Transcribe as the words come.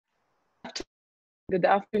Good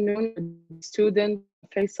afternoon, student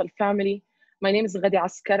Alfaisal family. My name is Ghadi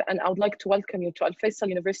Askar, and I would like to welcome you to Alfaisal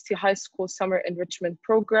University High School Summer Enrichment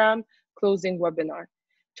Program closing webinar.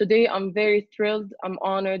 Today, I'm very thrilled, I'm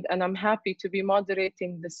honored, and I'm happy to be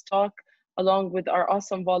moderating this talk along with our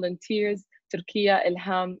awesome volunteers, Turkiya,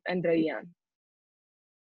 Ilham, and Rayyan.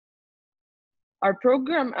 Our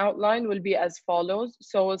program outline will be as follows.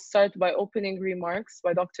 So we'll start by opening remarks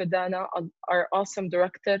by Dr. Dana, our awesome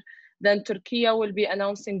director. Then Turkiya will be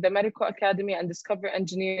announcing the Medical Academy and Discover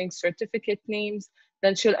Engineering certificate names.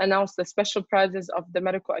 Then she'll announce the special prizes of the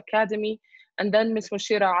Medical Academy. And then Ms.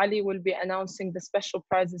 Mushira Ali will be announcing the special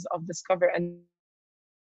prizes of Discover and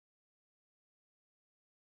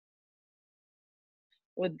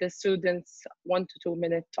with the students' 1 to 2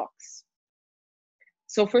 minute talks.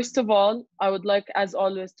 So first of all, I would like, as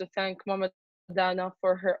always, to thank Mama Dana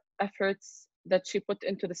for her efforts that she put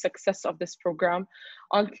into the success of this program.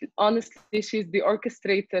 Honestly, she's the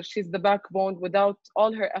orchestrator, she's the backbone. Without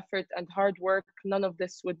all her effort and hard work, none of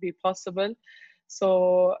this would be possible.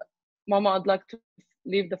 So Mama, I'd like to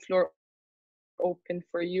leave the floor open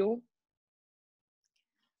for you.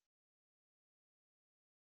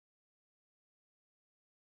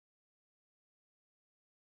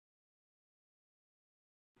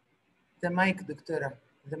 The mic, Doctora,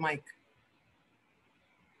 the mic.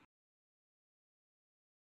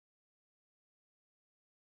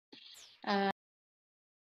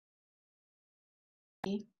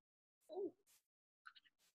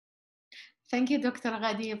 Thank you, Dr.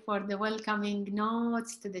 Ghadi, for the welcoming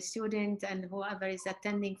notes to the student and whoever is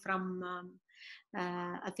attending from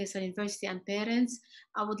Alfaisal University and parents.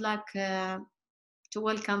 I would like to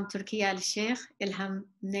welcome Turkiya Al-Sheikh, Ilham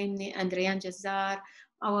Naimni, and Rayyan Jazzar,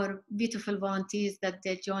 our beautiful volunteers that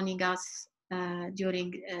they're joining us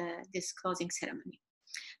during this closing ceremony.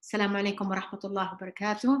 Assalamu alaikum wa rahmatullahi wa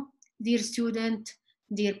barakatuh. Dear student,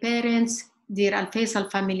 dear parents, dear Alfaisal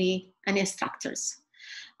family and instructors.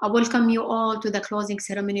 I welcome you all to the closing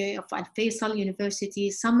ceremony of Alfaisal University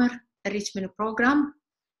Summer Enrichment Program.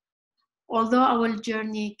 Although our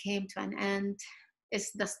journey came to an end, it's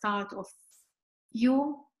the start of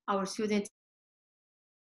you, our students,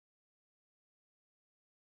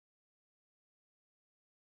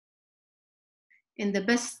 in the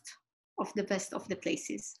best of the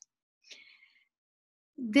places.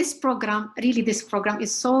 This program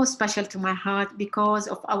is so special to my heart because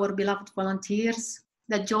of our beloved volunteers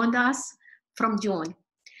that joined us from June.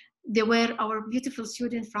 They were our beautiful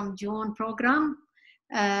students from June program,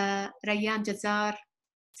 Rayyan Jazzar,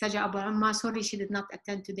 Saja Abu Amma, sorry she did not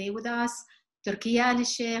attend today with us, Turkiya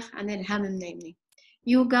Al-Sheikh, and Ilham Naimni.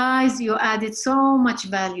 You guys, you added so much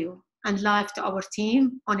value and life to our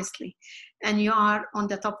team, honestly, and you are on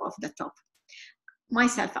the top of the top.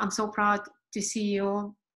 Myself, I'm so proud to see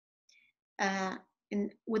you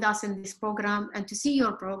with us in this program and to see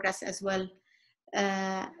your progress as well,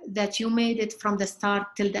 that you made it from the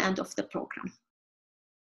start till the end of the program.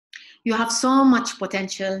 You have so much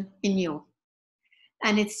potential in you,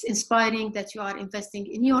 and it's inspiring that you are investing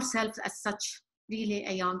in yourself at such really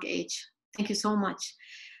a young age. Thank you so much.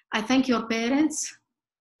 I thank your parents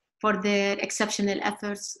for their exceptional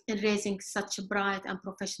efforts in raising such bright and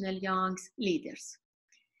professional young leaders.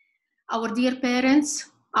 Our dear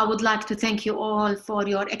parents, I would like to thank you all for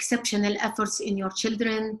your exceptional efforts in your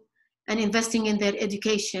children and investing in their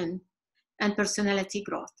education and personality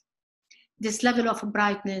growth. This level of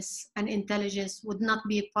brightness and intelligence would not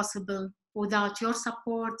be possible without your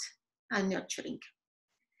support and nurturing.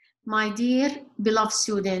 My dear beloved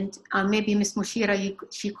student, and maybe Ms. Mushira,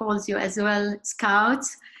 she calls you as well,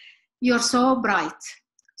 Scouts, you're so bright,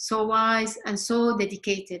 so wise, and so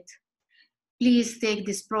dedicated. Please take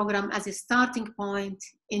this program as a starting point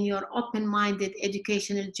in your open-minded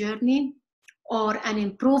educational journey or an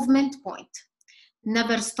improvement point.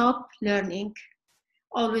 Never stop learning.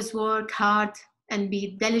 Always work hard and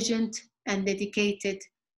be diligent and dedicated.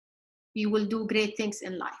 You will do great things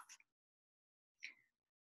in life.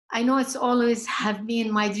 I know it's always have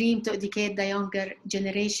been my dream to educate the younger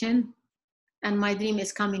generation, and my dream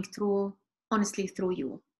is coming true, honestly, through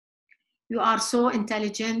you. You are so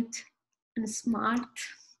intelligent and smart.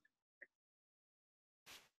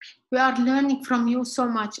 We are learning from you so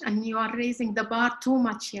much, and you are raising the bar too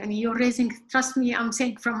much. And you're raising, trust me, I'm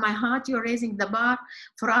saying from my heart, you're raising the bar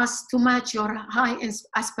for us to match your high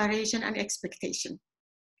aspiration and expectation.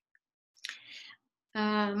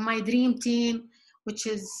 My dream team, which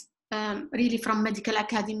is really from Medical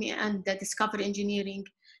Academy and the Discover Engineering,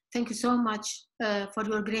 thank you so much for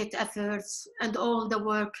your great efforts and all the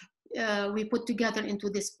work we put together into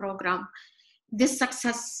this program. This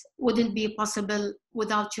success wouldn't be possible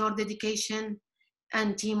without your dedication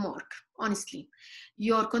and teamwork, honestly.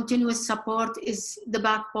 Your continuous support is the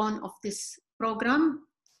backbone of this program.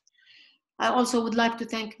 I also would like to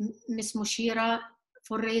thank Ms. Mushira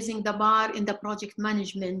for raising the bar in the project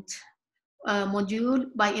management module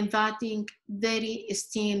by inviting very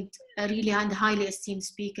esteemed, really and highly esteemed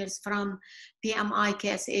speakers from PMI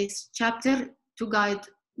KSA's chapter to guide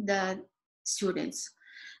the students.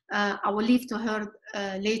 I will leave to her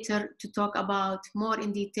later to talk about more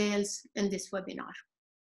in details in this webinar.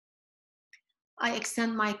 I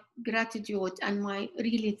extend my gratitude and my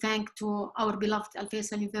really thank to our beloved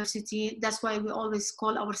Alfaisal University. That's why we always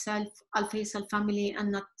call ourselves Alfaisal family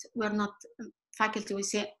and we're not faculty, we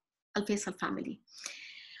say Alfaisal family,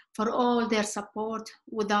 for all their support,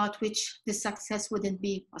 without which this success wouldn't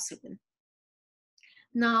be possible.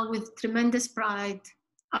 Now, with tremendous pride,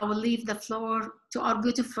 I will leave the floor to our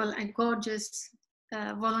beautiful and gorgeous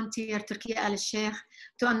volunteer, Turkiya Al-Sheikh,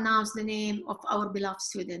 to announce the name of our beloved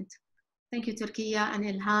student. Thank you, Turkiya and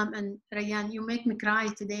Ilham and Rayan. You make me cry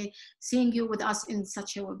today, seeing you with us in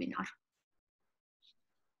such a webinar.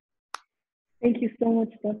 Thank you so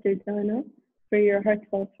much, Dr. Dana, for your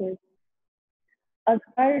heartfelt words. As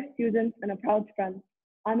prior students and a proud friend,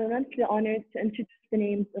 I'm immensely honored to introduce the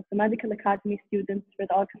names of the Medical Academy students for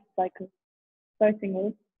the August cycle, starting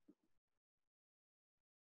with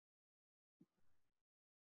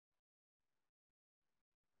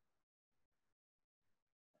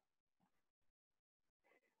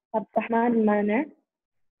Abdurrahman Al-Mani,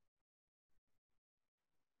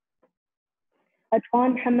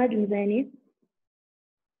 Adwan Muhammad Al-Zaini,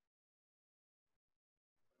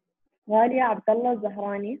 غالية عبد الله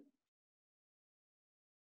الزهراني،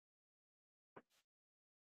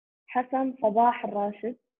 حسن صباح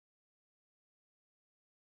الراشد،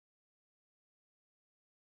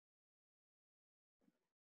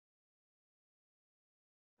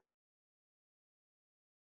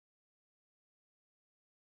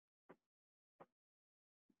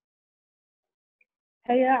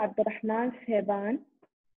 هيا عبد الرحمن شهيبان،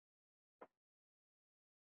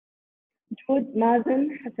 جود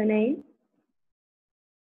مازن حسنين،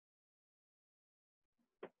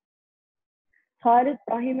 Khalid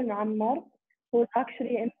Ibrahim Al-Ammar, who was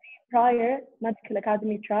actually in the prior Medical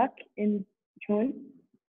Academy track in June,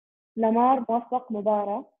 Lamar Muwafaq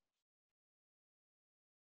Mubarak,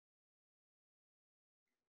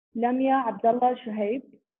 Lamia Abdullah Shuhaib,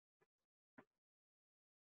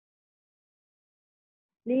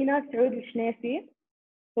 Lina Saud Al-Shnafi,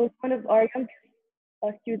 who was one of our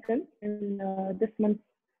youngest students in this month's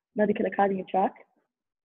Medical Academy track,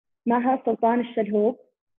 Maha Sultan Al-Shalhoub,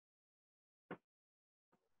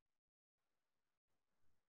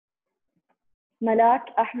 Malak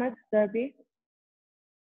Ahmed Zerbi,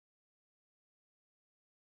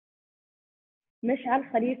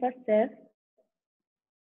 Mish'al Khalifa Saif,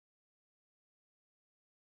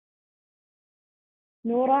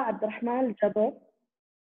 Noura Abdurrahman Al-Jabr,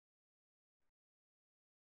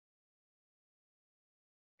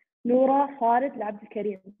 Noura Khalid Al-Abd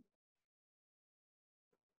Karim,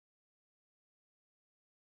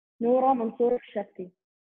 Noura Mansour Al-Shafti,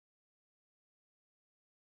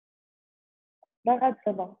 Ragad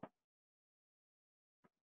Sabah,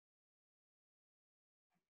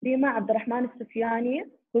 Lima Abdurrahman Al-Sufyani,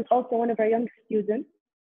 who's also one of our youngest students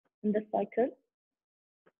in this cycle,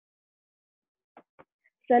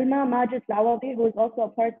 Selma Majid Al-Awadi, who is also a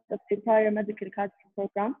part of the entire Medical Academy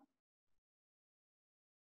program,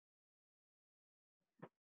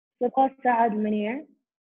 Sabah Saad Al-Munir,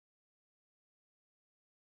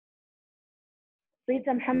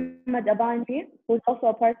 Rita Muhammad Abandi, who is also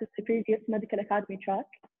a part of the previous Medical Academy track,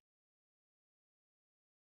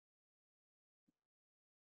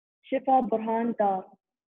 Shifa Burhan Dar,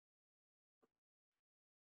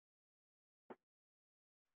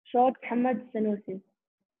 Shawq Muhammad Sanusi,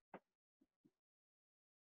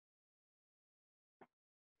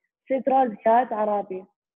 Sidra Ziad Arabi,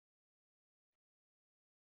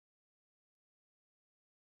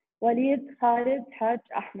 Walid Khalid Haj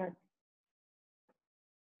Ahmed,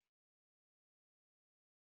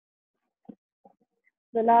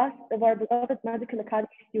 the last of our beloved Medical Academy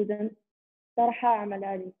students, Sarha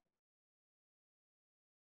Amalali.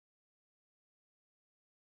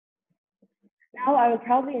 Now I will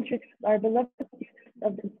proudly introduce our beloved students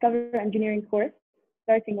of the Discover Engineering course,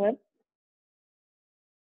 starting with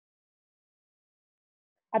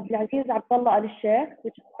Abdulaziz Abdullah Al-Sheikh,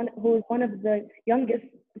 who is one of the youngest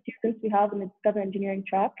students we have in the Discover Engineering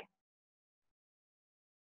track.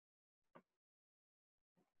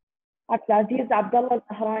 Abdulaziz Abdullah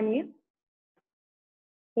Al-Zahrani,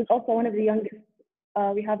 who is also one of the youngest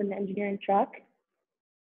we have in the engineering track.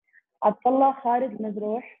 عبد الله خالد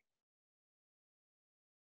مزروح،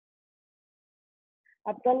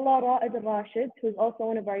 عبد الله رائد الراشد, who is also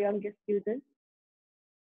one of our youngest students.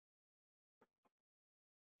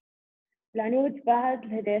 العنود فهد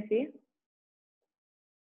الهديفي.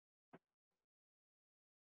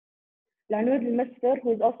 العنود المسفر,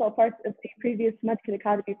 who is also a part of the previous Medical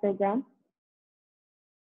Academy program.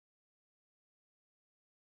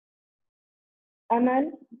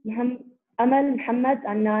 أمل محمد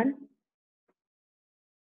عنان.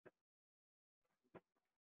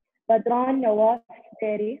 بدران نواف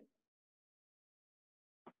سيري.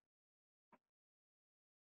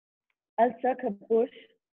 ألسا كبوش.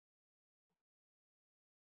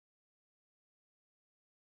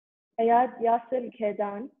 أياد ياسر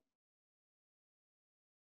الكيدان.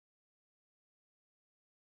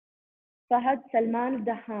 فهد سلمان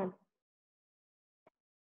الدهان.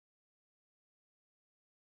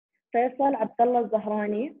 فيصل عبد الله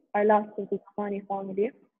الزهراني, our last of the Zahrani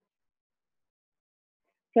family.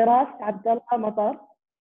 فراس عبد الله مطر.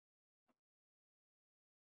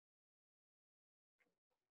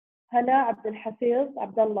 هلا عبد الحفيظ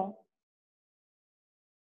عبد الله.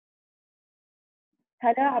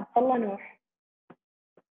 هلا عبد الله نوح.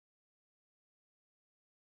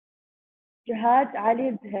 جهاد علي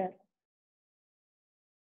الزهير.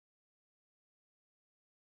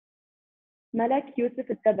 ملك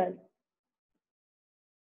يوسف الدبل.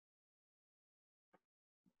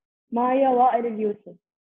 مايا وائل اليوسف.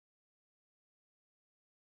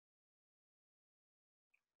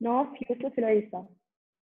 نوف يوسف العيسى.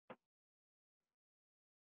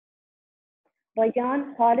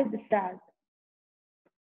 ريان خالد السعد.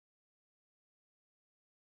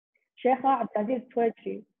 شيخة عبد العزيز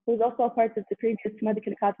تويتشي, who is also a part of the previous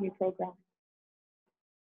Medical Academy program.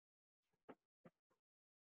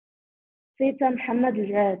 سيتا محمد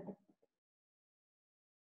الجعيد.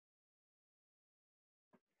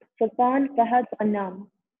 سلطان فهد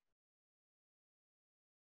غنام.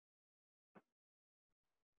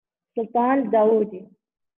 سلطان داوودي.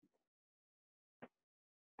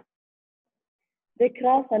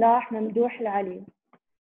 ذكرى صلاح ممدوح العلي.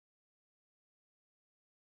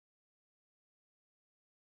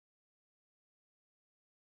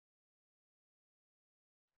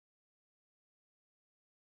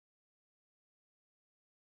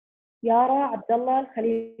 يارا عبد الله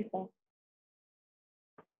الخليفة.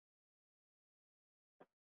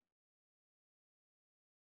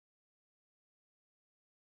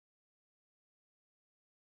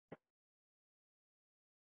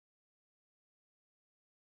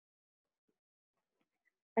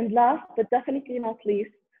 And last but definitely not least,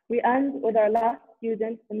 we end with our last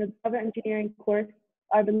student in the Java engineering course,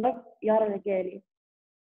 our beloved Yara Regali.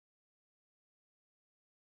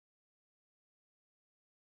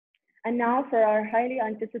 And now for our highly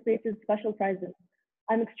anticipated special prizes.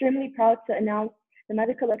 I'm extremely proud to announce the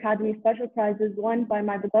Medical Academy special prizes won by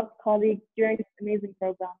my beloved colleagues during this amazing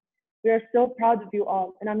program. We are so proud of you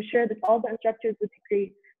all, and I'm sure that all the instructors would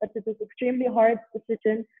agree that it was extremely hard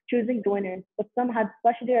decision choosing the winners, but some had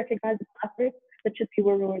specially recognized efforts that should be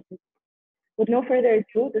rewarded. With no further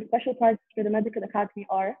ado, the special prizes for the Medical Academy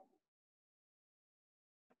are: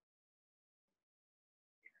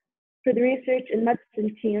 for the research and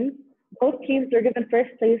medicine teams, both teams were given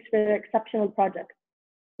first place for their exceptional projects.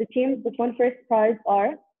 The teams that won first prize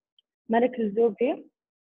are Malik Zubi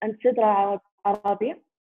and Sidra Arabi.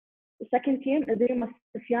 The second team is Rima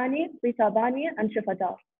Sufyani, Rita Bani, and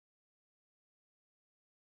Shifadar.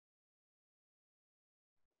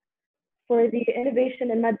 For the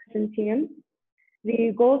innovation and medicine team,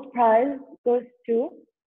 the gold prize goes to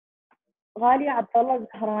Ghali Abdullah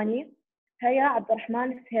Zahrani, Haya Abdurrahman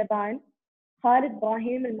Sehban, Khalid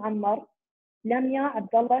Ibrahim Al-Muammar, Lamia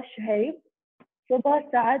Abdullah Shuhaib, Suba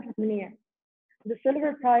Saad Munir. The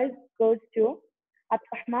silver prize goes to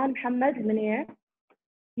Abdurrahman Muhammad Munir,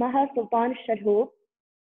 Maha Sultan Al-Shalhoub,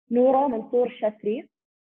 Noura Mansour Shafri,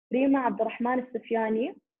 Rima Abdurrahman Al-Sufyani,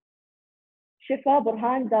 Shifa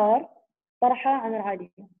Burhan Dar, Farha Amir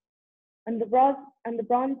Ali. And the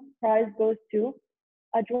bronze prize goes to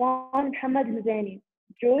Ajwan Muhammad Mizani,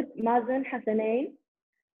 Jude Mazen Hassanain,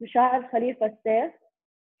 Musha'ar Khalifa Saif,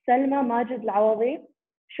 Salma Majid Al-Awadi,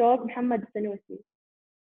 Shoaib Muhammad Sanusi.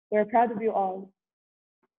 We're proud of you all.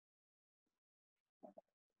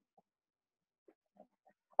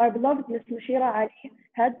 Our beloved Ms. Mushira Ali,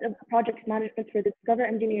 head of project management for Discover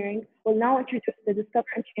Engineering, will now introduce the Discover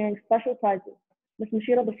Engineering special prizes. Ms.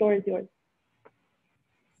 Mushira, the floor is yours.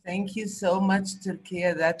 Thank you so much,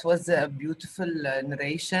 Turkiya. That was a beautiful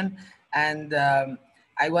narration. And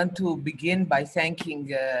I want to begin by thanking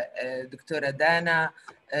Dr. Dana,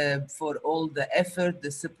 for all the effort,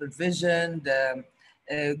 the supervision, the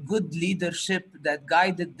good leadership that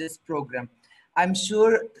guided this program. I'm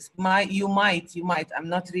sure you might, I'm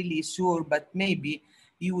not really sure, but maybe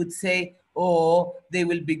you would say, oh, they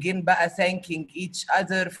will begin by thanking each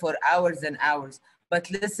other for hours and hours. But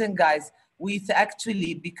listen, guys,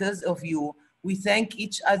 actually, because of you, we thank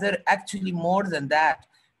each other actually more than that,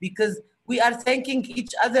 because we are thanking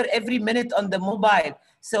each other every minute on the mobile.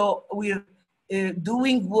 So we're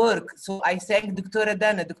doing work. So I thank Dr.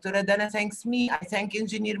 Dana. Dr. Dana thanks me. I thank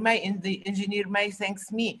Engineer May, and the Engineer May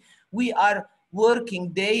thanks me. We are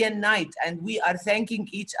working day and night, and we are thanking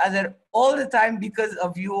each other all the time because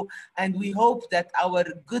of you. And we hope that our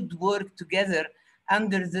good work together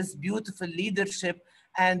under this beautiful leadership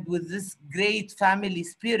and with this great family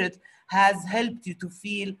spirit has helped you to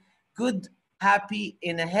feel good, happy,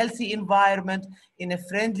 in a healthy environment, in a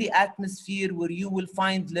friendly atmosphere where you will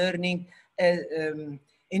find learning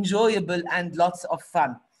enjoyable and lots of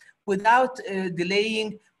fun. Without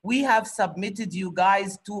delaying, we have submitted you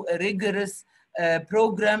guys to a rigorous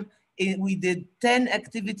program. We did 10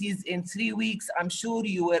 activities in 3 weeks. I'm sure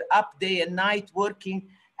you were up day and night working,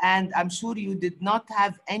 and I'm sure you did not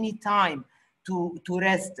have any time to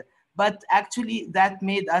rest. But actually that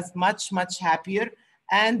made us much, much happier.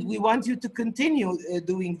 And we want you to continue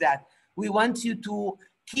doing that. We want you to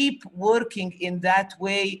keep working in that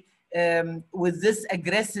way with this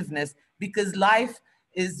aggressiveness, because life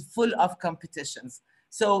is full of competitions.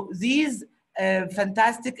 So these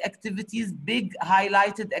fantastic activities, big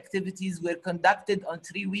highlighted activities, were conducted on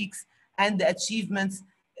 3 weeks, and the achievements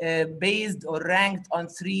based or ranked on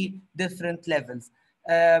 3 different levels.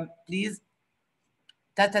 Please,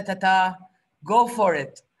 ta-ta-ta-ta, go for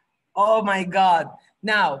it. Oh my God.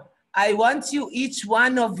 Now, I want you, each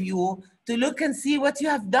one of you, to look and see what you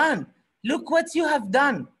have done. Look what you have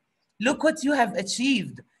done. Look what you have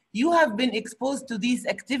achieved. You have been exposed to these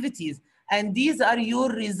activities, and these are your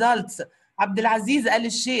results. Abdulaziz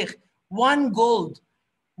Al-Sheikh, 1 gold,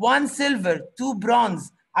 1 silver, 2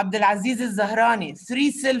 bronze. Abdulaziz Al-Zahrani,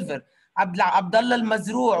 3 silver. Abdullah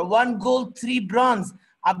Al-Mazrou, 1 gold, 3 bronze.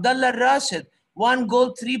 Abdullah Al-Rashid, 1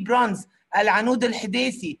 gold, 3 bronze. Al-Anud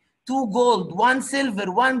Al-Hidaisi, 2 gold, 1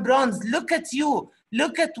 silver, 1 bronze. Look at you.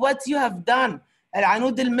 Look at what you have done.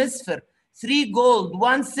 Al-Anud Al-Misfar, 3 gold,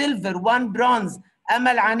 1 silver, 1 bronze.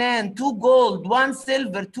 Amal Anan, 2 gold, 1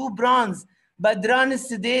 silver, 2 bronze. Badran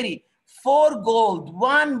Al-Sideri, 4 gold,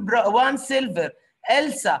 1 silver.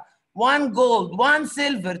 Elsa, 1 gold, 1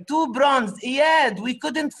 silver, 2 bronze. Iyad, we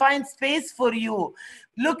couldn't find space for you.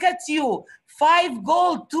 Look at you, 5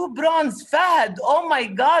 gold, 2 bronze. Fahad, oh my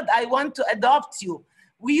God, I want to adopt you.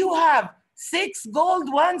 You have 6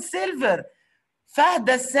 gold, 1 silver. Fahd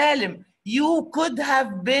Salim, you could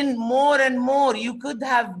have been more and more. You could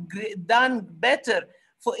have done better.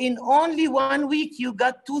 For in only 1 week, you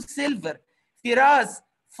got 2 silver. Firas,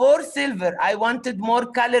 4 silver. I wanted more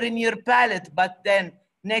color in your palette, but then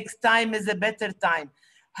next time is a better time.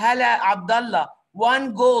 Hala Abdullah,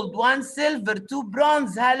 1 gold, 1 silver, 2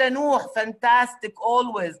 bronze. Hala Nuh, fantastic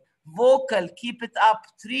always. Vocal, keep it up.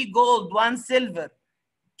 3 gold, 1 silver.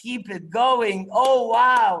 Keep it going. Oh,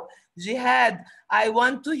 wow. Jihad, I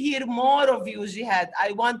want to hear more of you, Jihad.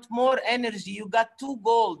 I want more energy. You got 2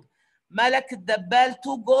 gold. Malak Dabbal,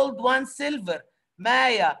 2 gold, 1 silver.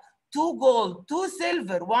 Maya, 2 gold, 2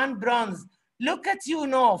 silver, 1 bronze. Look at you,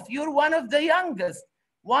 Nof. You're one of the youngest.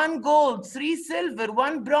 1 gold, 3 silver,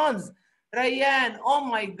 1 bronze. Rayyan, oh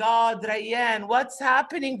my God, Rayyan, what's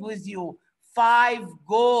happening with you? 5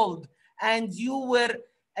 gold. And you were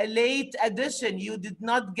a late addition. You did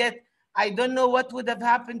not get, I don't know what would have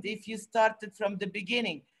happened if you started from the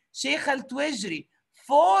beginning. Sheikh Al-Twijri,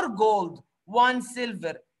 4 gold, 1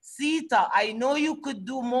 silver. Sita, I know you could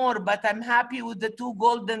do more, but I'm happy with the 2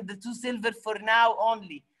 gold and the 2 silver for now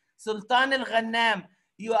only. Sultan Al-Ghannam,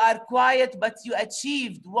 you are quiet, but you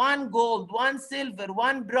achieved 1 gold, 1 silver,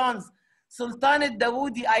 1 bronze. Sultan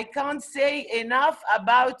Al-Dawoodi, I can't say enough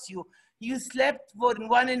about you. You slept for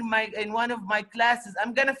one of my classes.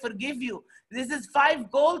 I'm gonna forgive you. This is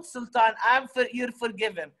 5 gold, Sultan. You're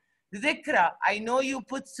forgiven. Zikra, I know you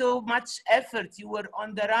put so much effort. You were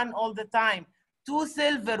on the run all the time. 2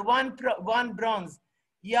 silver, 1 bronze.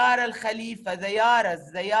 Yar Al-Khalifa, the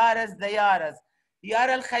Yaras. Yar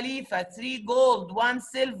Al-Khalifa, 3 gold, 1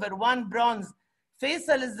 silver, 1 bronze.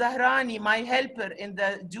 Faisal Al-Zahrani, my helper in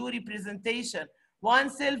the jury presentation. 1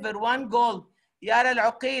 silver, 1 gold. Yara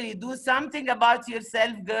Al-Uqaili, do something about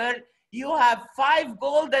yourself, girl. You have 5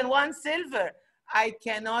 gold and 1 silver. I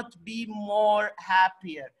cannot be more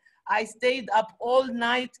happier. I stayed up all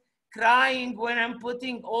night crying when I'm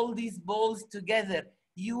putting all these balls together.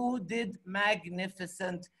 You did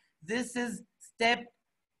magnificent. This is step,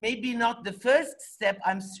 maybe not the first step.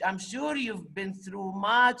 I'm sure you've been through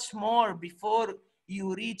much more before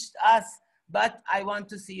you reached us, but I want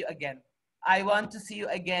to see you again. I want to see you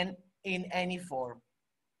again in any form.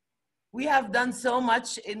 We have done so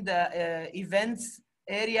much in the events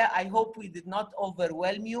area. I hope we did not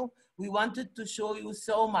overwhelm you. We wanted to show you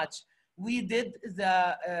so much. We did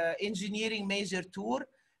the engineering major tour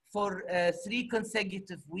for 3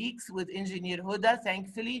 consecutive weeks with Engineer Huda,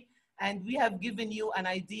 thankfully, and we have given you an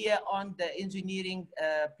idea on the engineering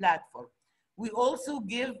platform. We also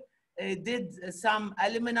did some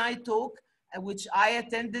alumni talk, which I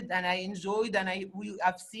attended and I enjoyed, and we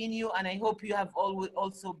have seen you, and I hope you have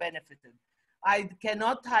also benefited. I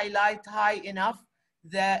cannot highlight high enough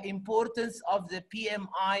the importance of the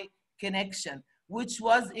PMI connection, which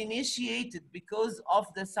was initiated because of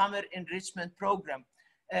the summer enrichment program.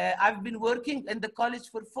 I've been working in the college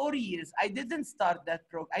for 4 years. I didn't start that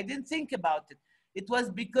program. I didn't think about it. It was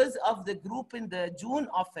because of the group in the June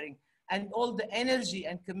offering and all the energy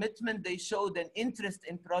and commitment they showed and interest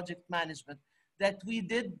in project management that we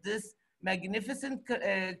did this magnificent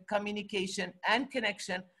communication and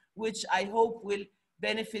connection, which I hope will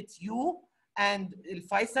benefit you and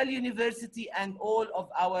Alfaisal University and all of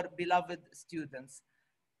our beloved students.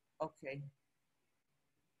 Okay.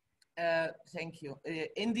 Thank you.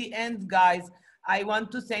 In the end, guys, I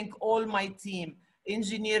want to thank all my team,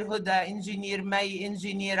 Engineer Huda, Engineer May,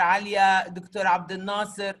 Engineer Alia, Dr. Abdel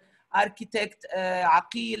Nasser, Architect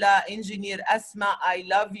Aqila, Engineer Asma. I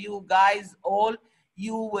love you guys all.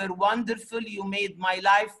 You were wonderful. You made my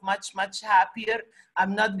life much, much happier.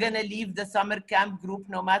 I'm not gonna leave the summer camp group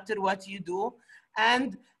no matter what you do.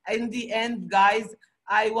 And in the end, guys,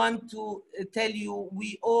 I want to tell you,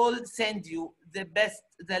 we all send you the best,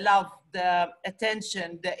 the love, the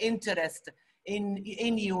attention, the interest in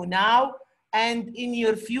you now and in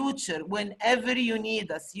your future. Whenever you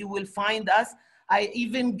need us, you will find us. I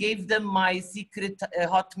even gave them my secret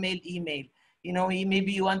Hotmail email. You know,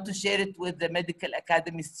 maybe you want to share it with the medical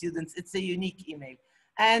academy students. It's a unique email.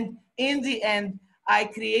 And in the end, I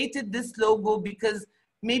created this logo because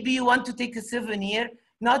maybe you want to take a souvenir,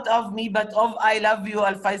 not of me, but of I love you,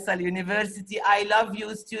 Alfaisal University. I love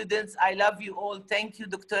you, students. I love you all. Thank you,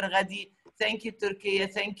 Dr. Ghadi. Thank you, Turkey.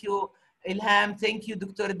 Thank you, Ilham. Thank you,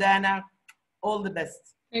 Dr. Dana. All the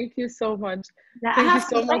best. Thank you so much. Thank you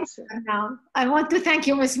so much. Now, I want to thank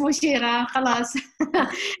you, Ms. Mushira. خلاص.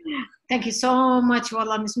 Thank you so much,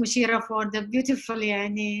 والله, Ms. Mushira, for the beautiful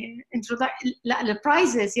introduction. The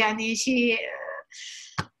prizes, she.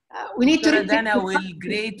 We need Dr. to. Dana will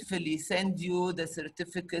gratefully send you the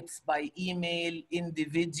certificates by email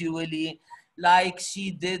individually, like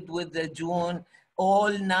she did with the June,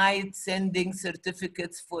 all night sending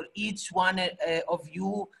certificates for each one of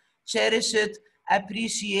you. Cherish it,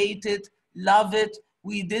 appreciate it, love it.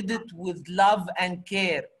 We did it with love and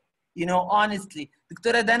care, you know, honestly.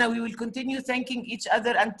 Dr. Dana, we will continue thanking each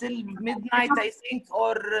other until midnight, I think,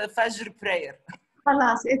 or Fajr prayer.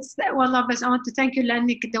 خلاص it's والله بس I want to thank you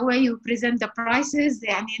لأنك the way you present the prices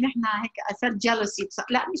نحن هيك أثر jealousy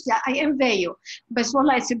لا مش I envy you بس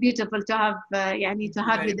والله it's beautiful to have to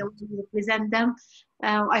have you the way you present them.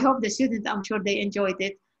 I hope the students, I'm sure they enjoyed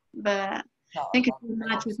it, but thank you so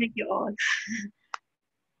much. Thank you all.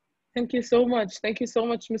 Thank you so much. Thank you so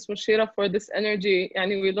much, Ms. Mushira, for this energy.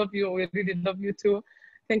 We love you. We really love you too.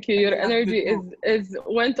 Thank you. Your energy is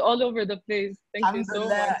went all over the place. Thank you so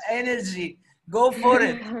much. Energy. Go for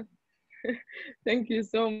it. Thank you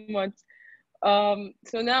so much.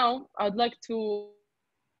 So now I'd like to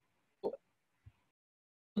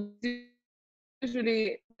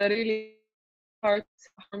usually the really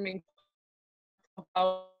heartwarming of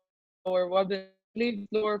our webinar, leave the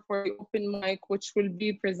floor for the open mic, which will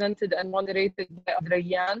be presented and moderated by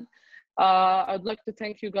Adrian. I'd like to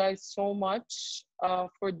thank you guys so much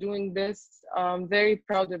for doing this. I'm very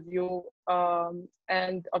proud of you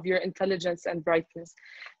and of your intelligence and brightness.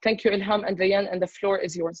 Thank you, Ilham and Rayan, and the floor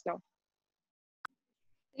is yours now.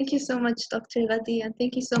 Thank you so much, Dr. Ghadi, and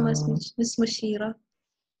thank you so much, Ms. Mushira.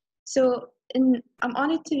 So I'm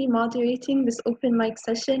honored to be moderating this open mic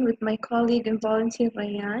session with my colleague and volunteer,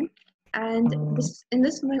 Rayan. And in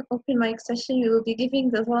this open mic session, we will be giving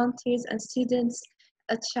the volunteers and students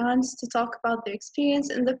a chance to talk about their experience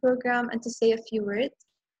in the program and to say a few words.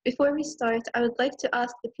 Before we start, I would like to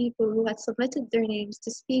ask the people who had submitted their names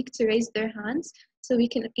to speak to raise their hands so we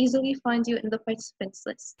can easily find you in the participants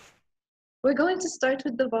list. We're going to start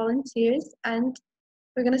with the volunteers, and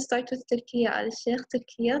we're going to start with Turkiya. Al-Sheikh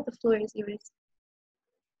Turkiya, the floor is yours.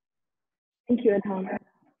 Thank you, Ilham.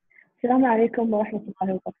 Assalamu alaikum wa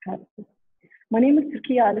rahmatullahi wa barakatuh. My name is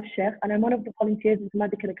Turkiya Al-Sheikh, and I'm one of the volunteers in the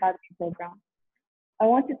Medical Academy program. I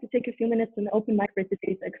wanted to take a few minutes in the open mic for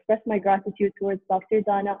today to express my gratitude towards Dr.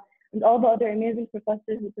 Dana and all the other amazing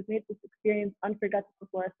professors who have made this experience unforgettable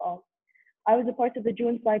for us all. I was a part of the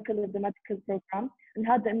June cycle of the medical program and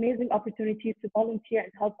had the amazing opportunity to volunteer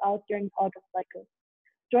and help out during the August cycle.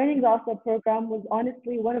 Joining the ASA program was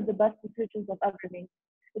honestly one of the best decisions I've ever made.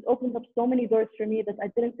 It opened up so many doors for me that I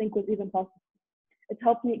didn't think was even possible. It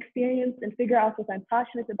helped me experience and figure out what I'm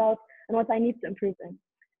passionate about and what I need to improve in.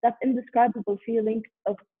 That indescribable feeling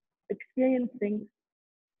of experiencing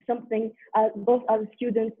something both as a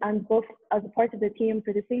student and both as a part of the team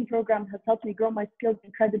for the same program has helped me grow my skills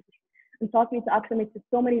incredibly and taught me to acclimate to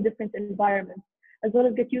so many different environments, as well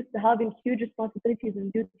as get used to having huge responsibilities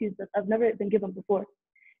and duties that I've never been given before.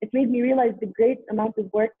 It made me realize the great amount of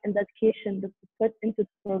work and dedication that's put into the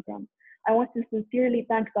program. I want to sincerely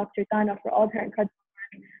thank Dr. Dana for all her incredible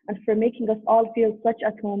work and for making us all feel such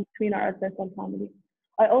at home between our Alfaisal family.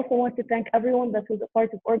 I also want to thank everyone that was a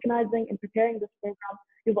part of organizing and preparing this program.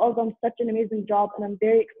 You've all done such an amazing job, and I'm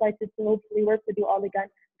very excited to hopefully work with you all again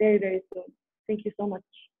very, very soon. Thank you so much.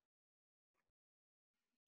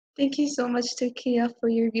 Thank you so much, Turkiya, for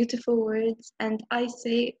your beautiful words. And I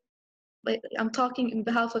say, I'm talking in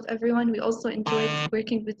behalf of everyone. We also enjoyed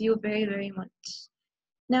working with you very, very much.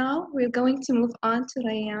 Now we're going to move on to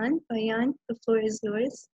Rayan. Rayan, the floor is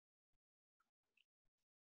yours.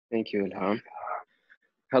 Thank you, Ilham.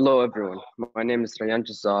 Hello, everyone. My name is Rayan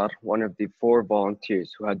Jazar, one of the 4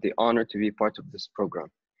 volunteers who had the honor to be part of this program.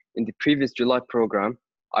 In the previous July program,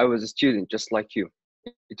 I was a student just like you.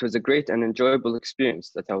 It was a great and enjoyable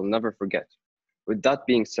experience that I will never forget. With that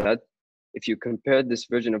being said, if you compare this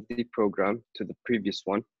version of the program to the previous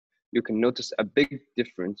one, you can notice a big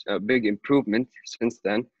difference, a big improvement since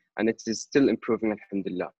then, and it is still improving,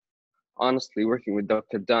 alhamdulillah. Honestly, working with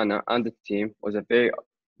Dr. Dana and the team was a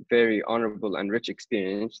very honorable and rich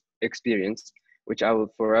experience, which I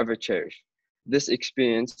will forever cherish. This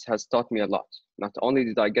experience has taught me a lot. Not only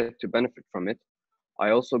did I get to benefit from it,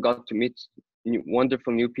 I also got to meet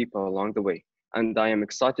wonderful new people along the way, and I am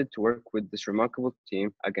excited to work with this remarkable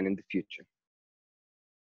team again in the future.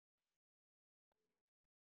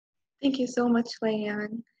 Thank you so much,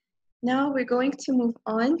 Rayan. Now we're going to move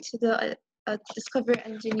on to the Discover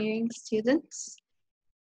Engineering students.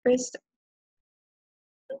 First,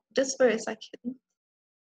 just for a second.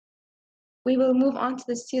 We will move on to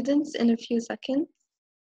the students in a few seconds.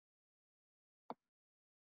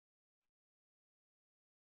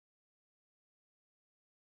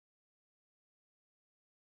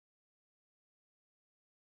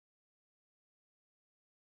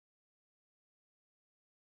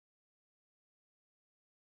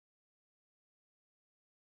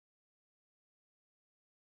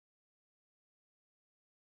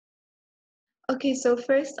 Okay, so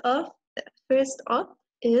first up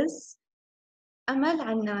is Amal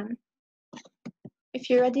Annan. If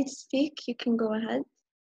you're ready to speak, you can go ahead.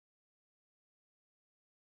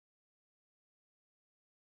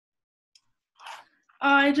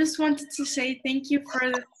 I just wanted to say thank you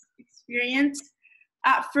for this experience.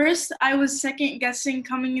 At first, I was second guessing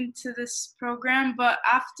coming into this program, but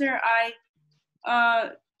after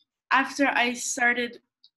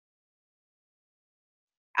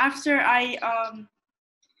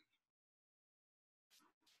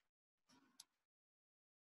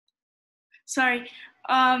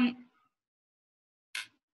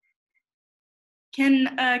can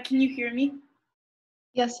you hear me?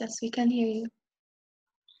 Yes, we can hear you.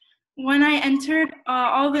 When I entered,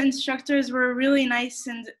 all the instructors were really nice,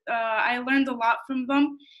 and I learned a lot from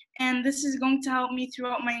them, and this is going to help me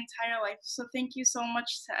throughout my entire life. So thank you so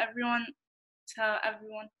much to everyone.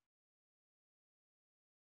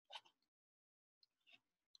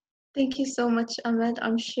 Thank you so much, Ahmed.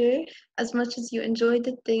 I'm sure as much as you enjoyed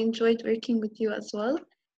it, they enjoyed working with you as well.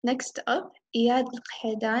 Next up, Iyad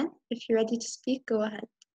Al-Khaidan. If you're ready to speak, go ahead.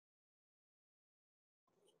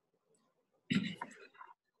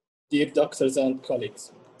 Dear doctors and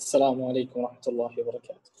colleagues, Assalamu alaikum wa rahmatullahi wa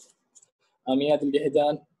barakatuh. I'm Iyad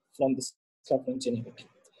Al-Khaidan from Discover Engineering.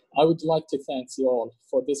 I would like to thank you all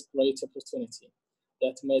for this great opportunity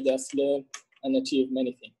that made us learn and achieve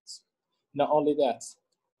many things. Not only that,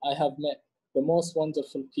 I have met the most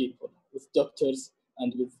wonderful people, with doctors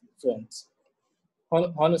and with friends.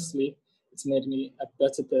 Honestly, it's made me a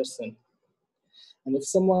better person. And if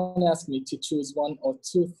someone asked me to choose one or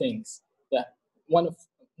two things,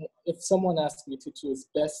 if someone asked me to choose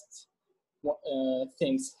best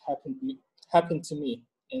things happened to me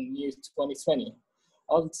in year 2020,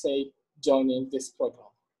 I would say joining this program.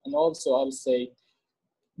 And also I would say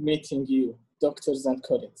meeting you, doctors and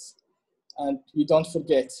colleagues. And we don't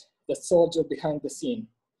forget the soldier behind the scene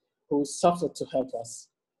who suffered to help us,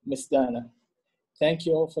 Miss Dana. Thank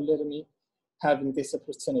you all for letting me having this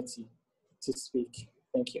opportunity to speak.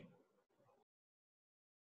 Thank you.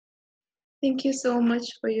 Thank you so much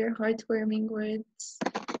for your heartwarming words.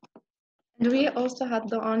 And we also had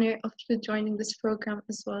the honor of you joining this program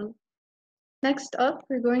as well. Next up,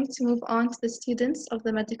 we're going to move on to the students of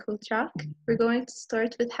the medical track. We're going to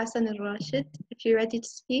start with Hassan al-Rashid. If you're ready to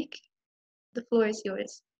speak, the floor is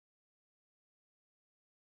yours.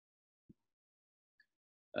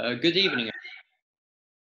 Good evening.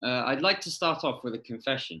 I'd like to start off with a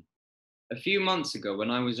confession. A few months ago,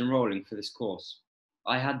 when I was enrolling for this course,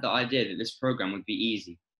 I had the idea that this program would be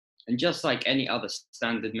easy, and just like any other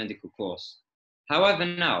standard medical course. However,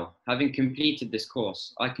 now, having completed this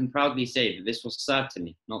course, I can proudly say that this was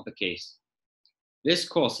certainly not the case. This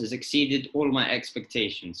course has exceeded all my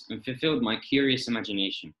expectations and fulfilled my curious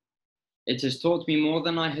imagination. It has taught me more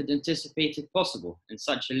than I had anticipated possible in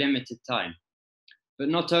such a limited time. But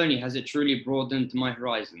not only has it truly broadened my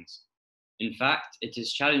horizons, in fact, it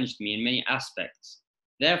has challenged me in many aspects,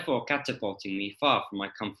 therefore catapulting me far from my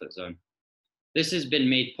comfort zone. This has been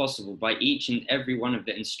made possible by each and every one of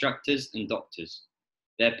the instructors and doctors.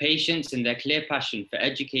 Their patience and their clear passion for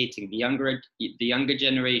educating the younger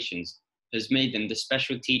generations has made them the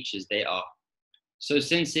special teachers they are. So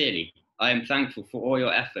sincerely, I am thankful for all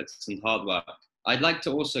your efforts and hard work. I'd like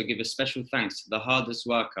to also give a special thanks to the hardest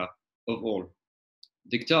worker of all,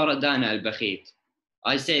 Dr. Dana Al-Bakhit.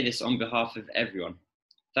 I say this on behalf of everyone.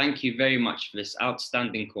 Thank you very much for this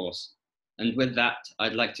outstanding course. And with that,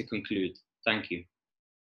 I'd like to conclude. Thank you.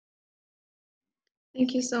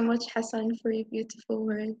 Thank you so much, Hassan, for your beautiful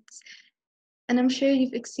words. And I'm sure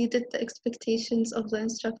you've exceeded the expectations of the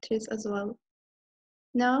instructors as well.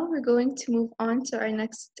 Now we're going to move on to our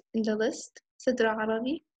next in the list, Sidra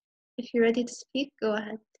Arabi. If you're ready to speak, go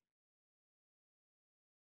ahead.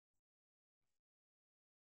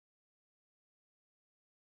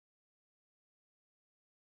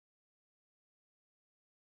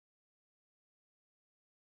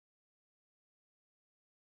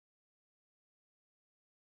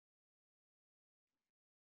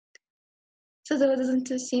 Sidra doesn't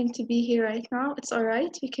seem to be here right now. It's all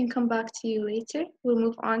right. We can come back to you later. We'll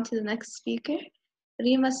move on to the next speaker,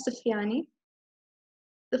 Rima Sufyani.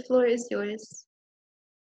 The floor is yours.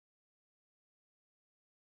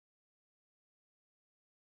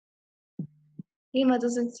 Rima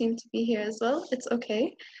doesn't seem to be here as well. It's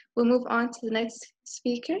okay. We'll move on to the next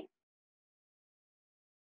speaker,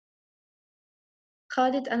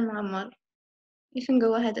 Khalid Al-Muammar. You can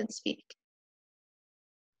go ahead and speak.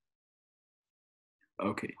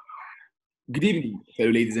 Okay. Good evening, fellow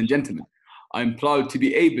ladies and gentlemen. I'm proud to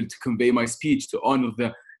be able to convey my speech to honor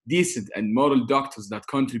the decent and moral doctors that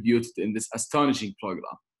contributed in this astonishing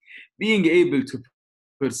program. Being able to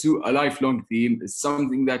pursue a lifelong dream is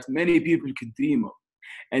something that many people could dream of.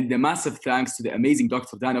 And a massive thanks to the amazing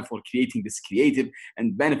Dr. Dana for creating this creative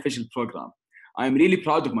and beneficial program. I'm really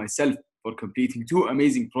proud of myself for completing 2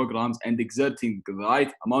 amazing programs and exerting the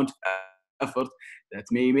right amount of effort that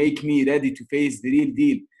may make me ready to face the real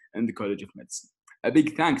deal in the College of Medicine. A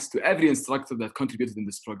big thanks to every instructor that contributed in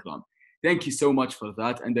this program. Thank you so much for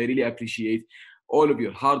that, and I really appreciate all of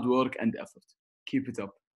your hard work and effort. Keep it up.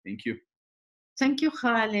 Thank you. Thank you,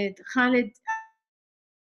 Khalid. Khalid,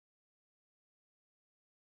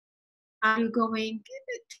 are you going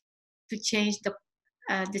to change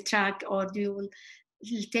the track, or do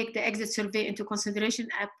you take the exit survey into consideration?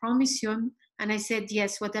 I promise you. And I said,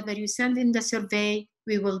 yes, whatever you send in the survey,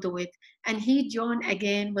 we will do it. And he joined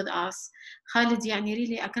again with us. Khalid, يعني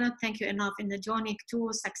really, I cannot thank you enough in the joining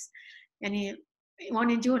 2, يعني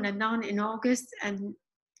one in June and now in August. And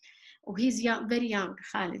he's young, very young,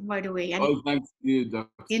 Khalid, by the way. All thanks to you,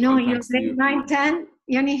 Doctor. You know, you're grade 9, 10,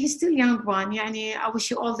 يعني he's still young one. يعني I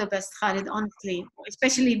wish you all the best, Khalid, honestly.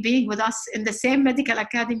 Especially being with us in the same medical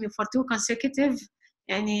academy for 2 consecutive.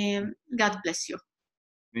 يعني God bless you.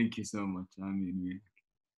 Thank you so much. I mean,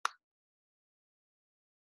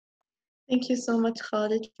 Thank you so much,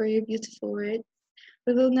 Khalid, for your beautiful words.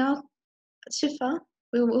 We will now, Shifa,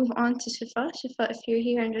 we'll move on to Shifa. Shifa, if you're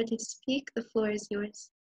here and ready to speak, the floor is yours.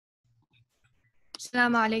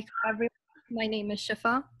 Assalamu alaikum, everyone. My name is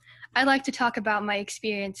Shifa. I'd like to talk about my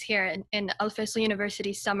experience here in Alfaisal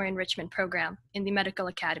University's Summer Enrichment Program in the Medical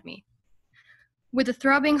Academy. With a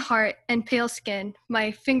throbbing heart and pale skin,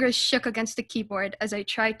 my fingers shook against the keyboard as I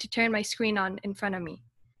tried to turn my screen on in front of me.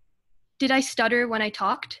 Did I stutter when I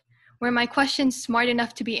talked? Were my questions smart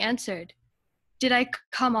enough to be answered? Did I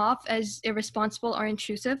come off as irresponsible or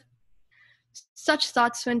intrusive? Such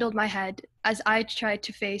thoughts swindled my head as I tried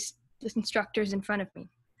to face the instructors in front of me.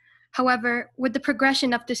 However, with the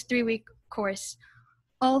progression of this 3-week course,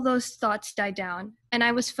 all those thoughts died down, and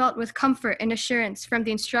I was felt with comfort and assurance from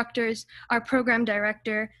the instructors, our program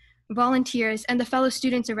director, volunteers, and the fellow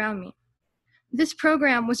students around me. This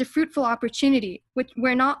program was a fruitful opportunity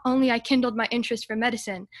where not only I kindled my interest for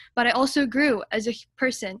medicine, but I also grew as a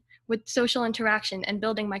person with social interaction and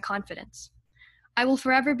building my confidence. I will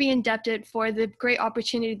forever be indebted for the great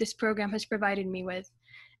opportunity this program has provided me with.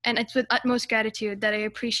 And it's with utmost gratitude that I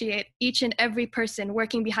appreciate each and every person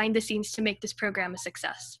working behind the scenes to make this program a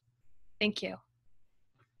success. Thank you.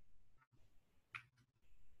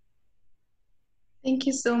 Thank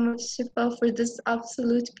you so much, Shifa, for this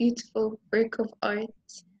absolute beautiful work of art.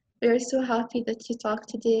 We are so happy that you talked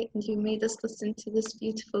today and you made us listen to this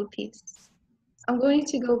beautiful piece. I'm going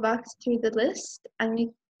to go back through the list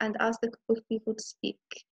and ask a couple of people to speak.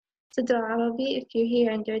 Sidra Arabi, if you're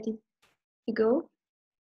here and ready to go,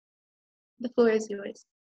 the floor is yours.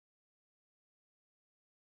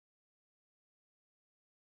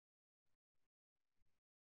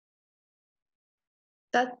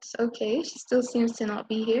 That's okay, she still seems to not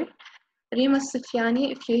be here. Rima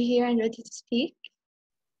Sufyani, if you're here and ready to speak.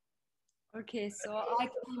 Okay, so I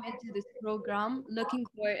came into this program looking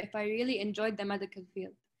for if I really enjoyed the medical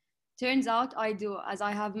field. Turns out I do, as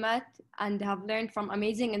I have met and have learned from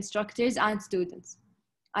amazing instructors and students.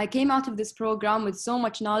 I came out of this program with so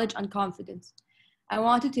much knowledge and confidence. I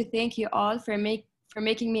wanted to thank you all for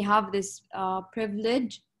making me have this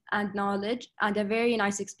privilege and knowledge and a very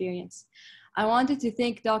nice experience. I wanted to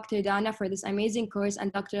thank Dr. Dana for this amazing course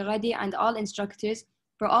and Dr. Ghadi and all instructors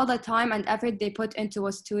for all the time and effort they put into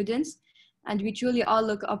us students. And we truly all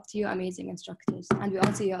look up to you, amazing instructors, and we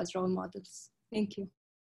all see you as role models. Thank you.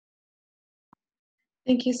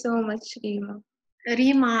 Thank you so much, Rima.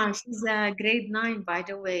 Rima, she's a grade 9, by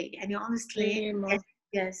the way. And honestly, Rima.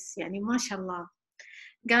 yes, yani, mashallah.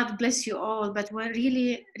 God bless you all. But we're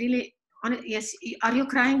really, really, yes, are you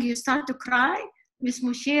crying? You start to cry? Miss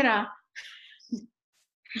Mushira.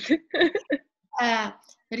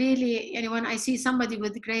 Really, when I see somebody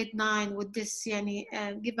with grade 9 with this,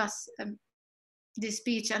 give us this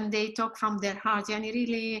speech and they talk from their heart,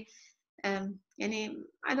 really,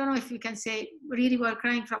 I don't know if we can say really we're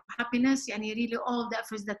crying from happiness, really all the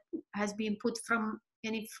efforts that has been put from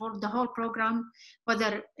for the whole program,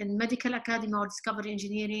 whether in medical academy or discovery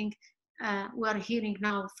engineering, we're hearing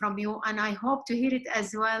now from you, and I hope to hear it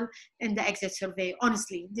as well in the exit survey.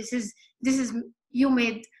 Honestly, this is you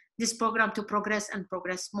made this program to progress and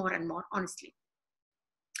progress more and more, honestly.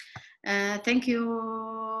 Thank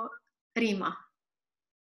you, Rima.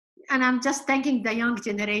 And I'm just thanking the young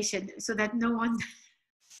generation so that no one,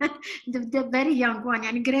 the very young one,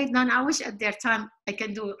 and grade 9, I wish at their time I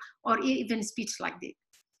can do, or even speech like this.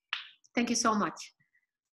 Thank you so much.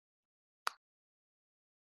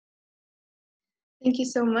 Thank you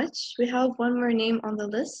so much. We have one more name on the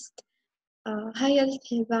list. Hayal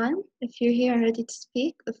Hiban, if you're here and ready to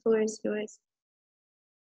speak, the floor is yours.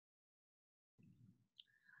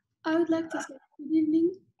 I would like to say good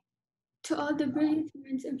evening to all the brilliant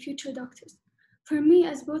minds and future doctors. For me,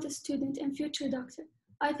 as both a student and future doctor,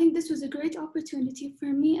 I think this was a great opportunity for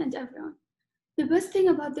me and everyone. The best thing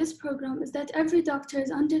about this program is that every doctor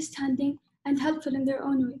is understanding and helpful in their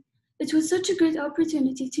own way. It was such a great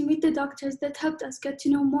opportunity to meet the doctors that helped us get to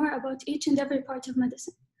know more about each and every part of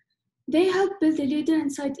medicine. They help build a leader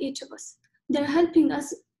inside each of us. They're helping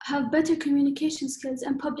us have better communication skills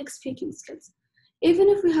and public speaking skills. Even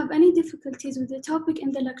if we have any difficulties with the topic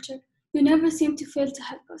in the lecture, you never seem to fail to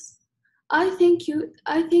help us. I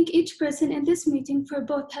thank each person in this meeting for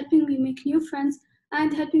both helping me make new friends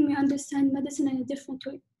and helping me understand medicine in a different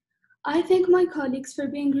way. I thank my colleagues for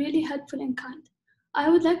being really helpful and kind. I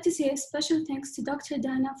would like to say a special thanks to Dr.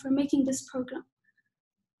 Dana for making this program,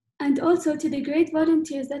 and also to the great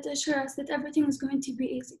volunteers that assure us that everything is going to be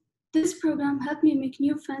easy. This program helped me make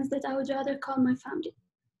new friends that I would rather call my family.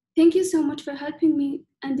 Thank you so much for helping me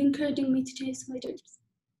and encouraging me to chase my dreams.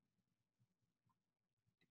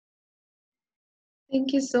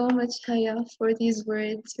 Thank you so much, Haya, for these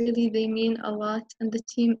words. Really, they mean a lot, and the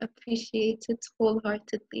team appreciates it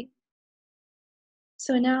wholeheartedly.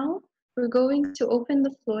 So now, we're going to open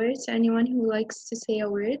the floor to anyone who likes to say a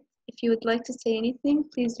word. If you would like to say anything,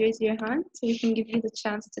 please raise your hand so we can give you the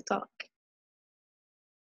chance to talk.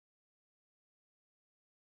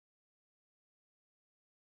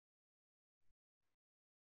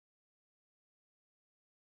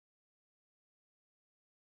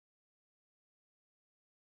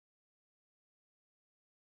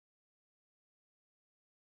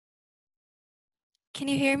 Can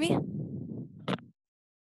you hear me?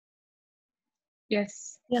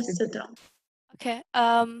 Yes. Yes, Sidra. Okay.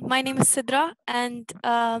 My name is Sidra, and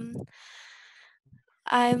I'm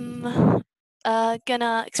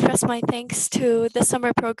gonna express my thanks to the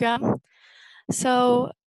summer program.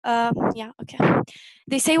 So, yeah, okay.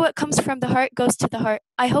 They say what comes from the heart goes to the heart.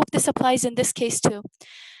 I hope this applies in this case too.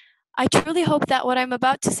 I truly hope that what I'm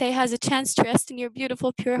about to say has a chance to rest in your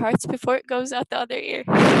beautiful, pure hearts before it goes out the other ear.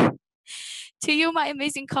 To you, my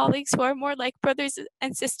amazing colleagues who are more like brothers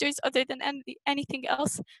and sisters other than anything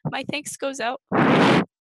else, my thanks goes out.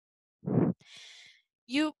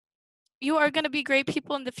 You you are going to be great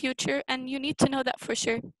people in the future, and you need to know that for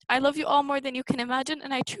sure. I love you all more than you can imagine,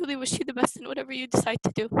 and I truly wish you the best in whatever you decide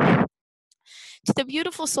to do. To the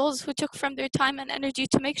beautiful souls who took from their time and energy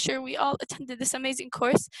to make sure we all attended this amazing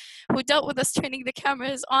course, who dealt with us turning the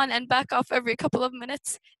cameras on and back off every couple of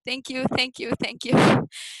minutes, thank you, thank you, thank you.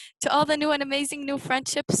 To all the new and amazing new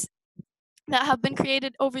friendships that have been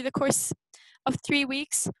created over the course of 3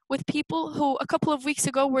 weeks with people who a couple of weeks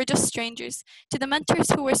ago were just strangers, to the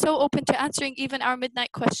mentors who were so open to answering even our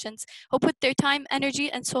midnight questions, who put their time,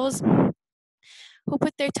 energy, and souls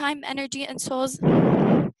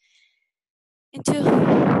into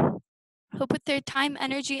who put their time,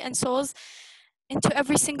 energy, and souls into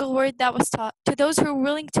every single word that was taught, to those who are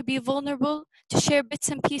willing to be vulnerable, to share bits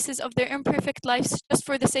and pieces of their imperfect lives just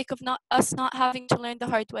for the sake of not having to learn the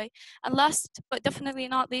hard way. And last but definitely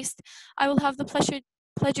not least, I will have the pleasure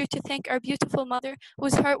to thank our beautiful mother,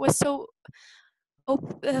 whose heart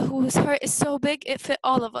is so big it fit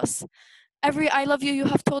all of us. Every I love you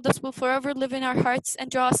have told us will forever live in our hearts and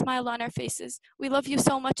draw a smile on our faces. We love you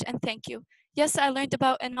so much and thank you. Yes, I learned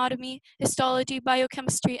about anatomy, histology,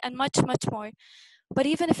 biochemistry, and much, much more. But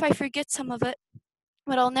even if I forget some of it,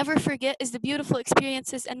 what I'll never forget is the beautiful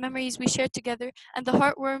experiences and memories we shared together and the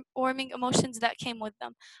heartwarming emotions that came with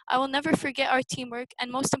them. I will never forget our teamwork,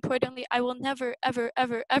 and most importantly, I will never, ever,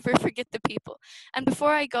 ever, ever forget the people. And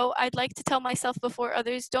before I go, I'd like to tell myself before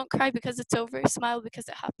others, don't cry because it's over, smile because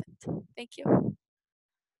it happened. Thank you.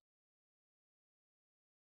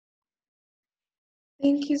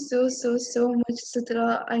 Thank you so much,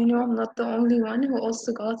 Sidra. I know I'm not the only one who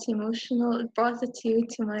also got emotional. It brought a tear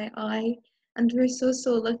to my eye, and we're so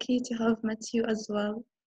lucky to have met you as well.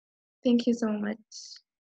 Thank you so much.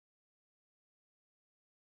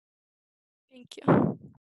 Thank you.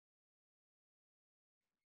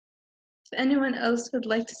 If anyone else would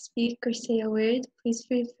like to speak or say a word, please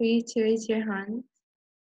feel free to raise your hand.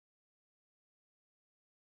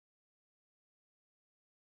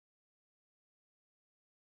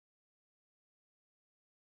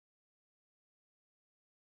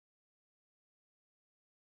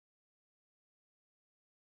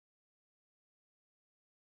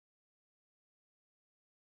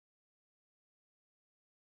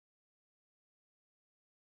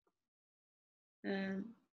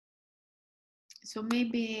 So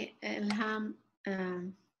maybe Ilham,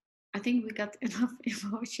 I think we got enough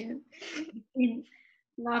emotion in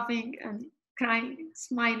laughing and crying,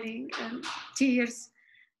 smiling, and tears.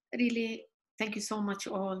 Really, thank you so much,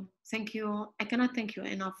 all. Thank you. I cannot thank you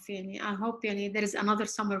enough, Yani. I hope Yani, there is another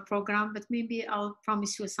summer program, but maybe I'll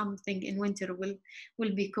promise you something in winter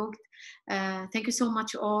will be cooked. Thank you so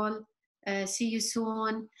much, all. See you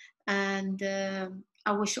soon, and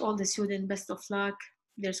I wish all the students best of luck.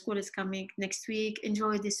 Their school is coming next week.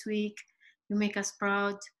 Enjoy this week. You make us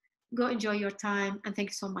proud. Go enjoy your time, and thank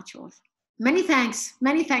you so much, all. Many thanks,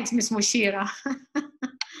 Miss Mushira.